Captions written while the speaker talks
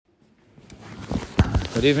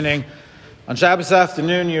Good evening. On Shabbos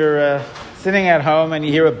afternoon, you're sitting at home and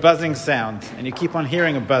you hear a buzzing sound, and you keep on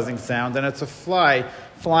hearing a buzzing sound, and it's a fly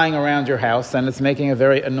flying around your house, and it's making a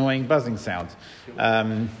very annoying buzzing sound.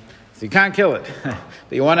 So you can't kill it, but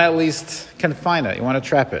you want to at least confine it. You want to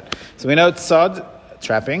trap it. So we know tzad,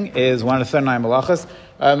 trapping, is one of the 39 malachas.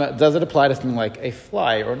 Does it apply to something like a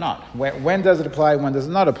fly or not? When does it apply? When does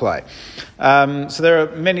it not apply? So there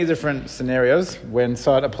are many different scenarios when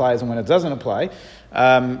tzad applies and when it doesn't apply.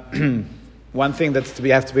 One thing that's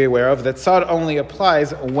have to be aware of, that tzad only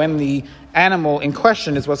applies when the animal in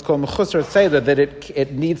question is what's called mechusar tzeda, that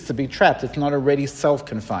it needs to be trapped. It's not already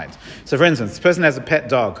self-confined. So for instance, this person has a pet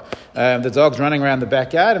dog. The dog's running around the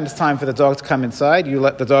backyard, and it's time for the dog to come inside. You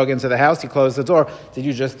let the dog into the house, you close the door. Did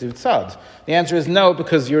you just do tzad? The answer is no,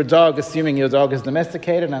 because your dog, assuming your dog is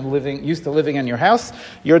domesticated and used to living in your house,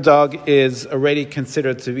 your dog is already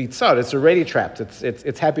considered to be tzad. It's already trapped.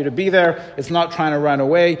 It's happy to be there. It's not trying to run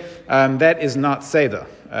away. That is not seder.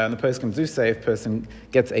 The person do say if a person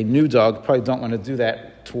gets a new dog, probably don't want to do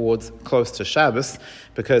that close to Shabbos,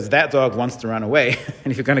 because that dog wants to run away.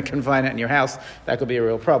 And if you're going to confine it in your house, that could be a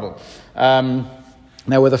real problem.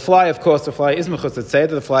 Now with a fly, of course, the fly is mechusar tzeda.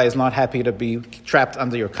 The fly is not happy to be trapped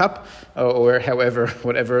under your cup, or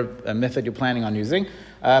whatever method you're planning on using.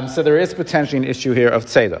 So there is potentially an issue here of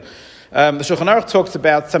tzeda. The Shulchan Aruch talks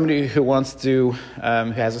about somebody who who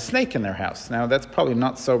has a snake in their house. Now, that's probably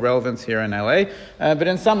not so relevant here in LA, but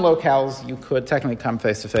in some locales, you could technically come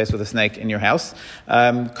face to face with a snake in your house.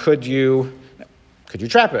 Could you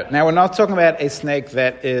trap it? Now, we're not talking about a snake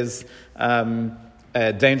that is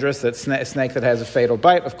dangerous, that's a snake that has a fatal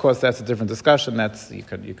bite. Of course, that's a different discussion. You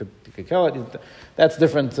could kill it. That's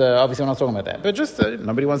different. Obviously, we're not talking about that. But just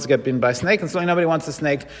nobody wants to get bitten by a snake, and certainly nobody wants a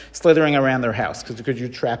snake slithering around their house. Could you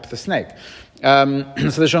trap the snake? So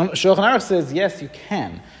the Shulchan Aruch says, yes, you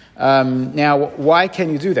can. Now, why can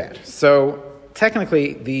you do that? So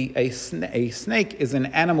technically, a snake is an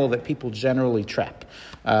animal that people generally trap.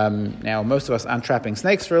 Now, most of us aren't trapping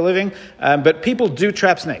snakes for a living, but people do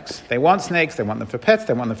trap snakes. They want snakes, they want them for pets,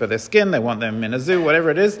 they want them for their skin, they want them in a zoo, whatever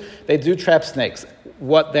it is. They do trap snakes.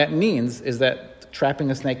 What that means is that trapping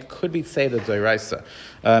a snake could be tzeda d'oraisa,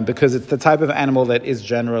 because it's the type of animal that is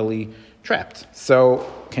generally trapped.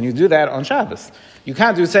 So, can you do that on Shabbos? You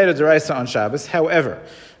can't do tzeda d'oraisa on Shabbos. However,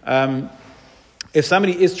 if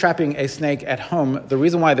somebody is trapping a snake at home, the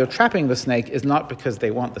reason why they're trapping the snake is not because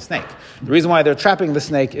they want the snake. The reason why they're trapping the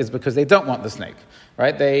snake is because they don't want the snake,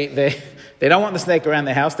 right? They don't want the snake around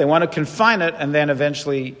their house. They want to confine it and then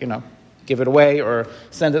eventually, give it away or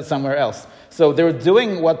send it somewhere else. So they're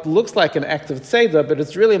doing what looks like an act of tzeda, but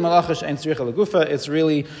it's really a malacha she'ein tzricha legufa. It's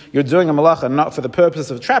really, you're doing a malacha not for the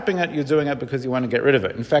purpose of trapping it, you're doing it because you want to get rid of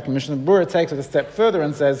it. In fact, Mishnah Berurah takes it a step further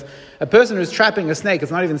and says, a person who's trapping a snake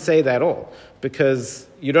is not even tzeda at all, because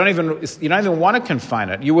you don't even want to confine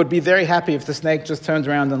it. You would be very happy if the snake just turned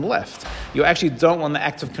around and left. You actually don't want the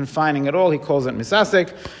act of confining at all. He calls it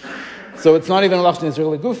misasek. So it's not even a malacha she'ein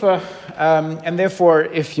tzricha legufa. And therefore,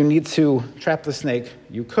 if you need to trap the snake,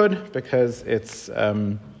 you could, because it's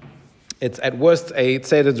at worst a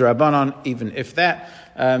tzeda d'Rabbanan, even if that.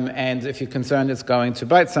 And if you're concerned it's going to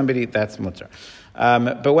bite somebody, that's mutter.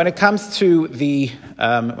 But when it comes to the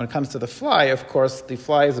fly, of course, the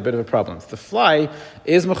fly is a bit of a problem. The fly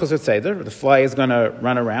is mechusar tzeda. The fly is going to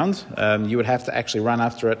run around. You would have to actually run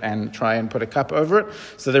after it and try and put a cup over it.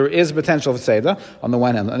 So there is potential for tzeda on the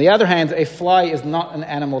one hand. On the other hand, a fly is not an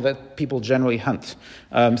animal that people generally hunt.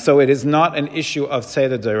 So it is not an issue of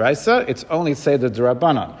tzeda d'oraisa. It's only tzeda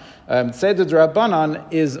d'Rabbanan. Tzeda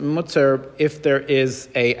d'Rabbanan is mutter if there is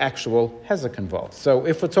a actual hezek involved. So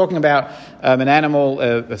if we're talking about an animal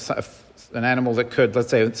that could, let's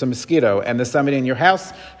say it's a mosquito, and there's somebody in your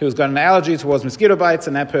house who's got an allergy towards mosquito bites,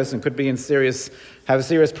 and that person could be have a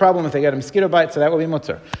serious problem if they get a mosquito bite, so that will be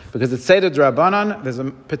mutter. Because it's tzeda d'Rabbanan, there's a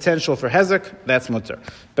potential for hezek, that's mutter.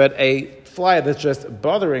 But a fly that's just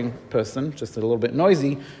bothering person, just a little bit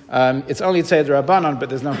noisy, it's only tzeda d'Rabbanan, but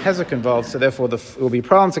there's no hezek involved, so therefore it will be a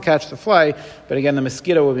problem to catch the fly, but again, the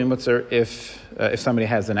mosquito will be mutter if somebody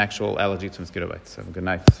has an actual allergy to mosquito bites. Have a good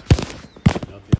night.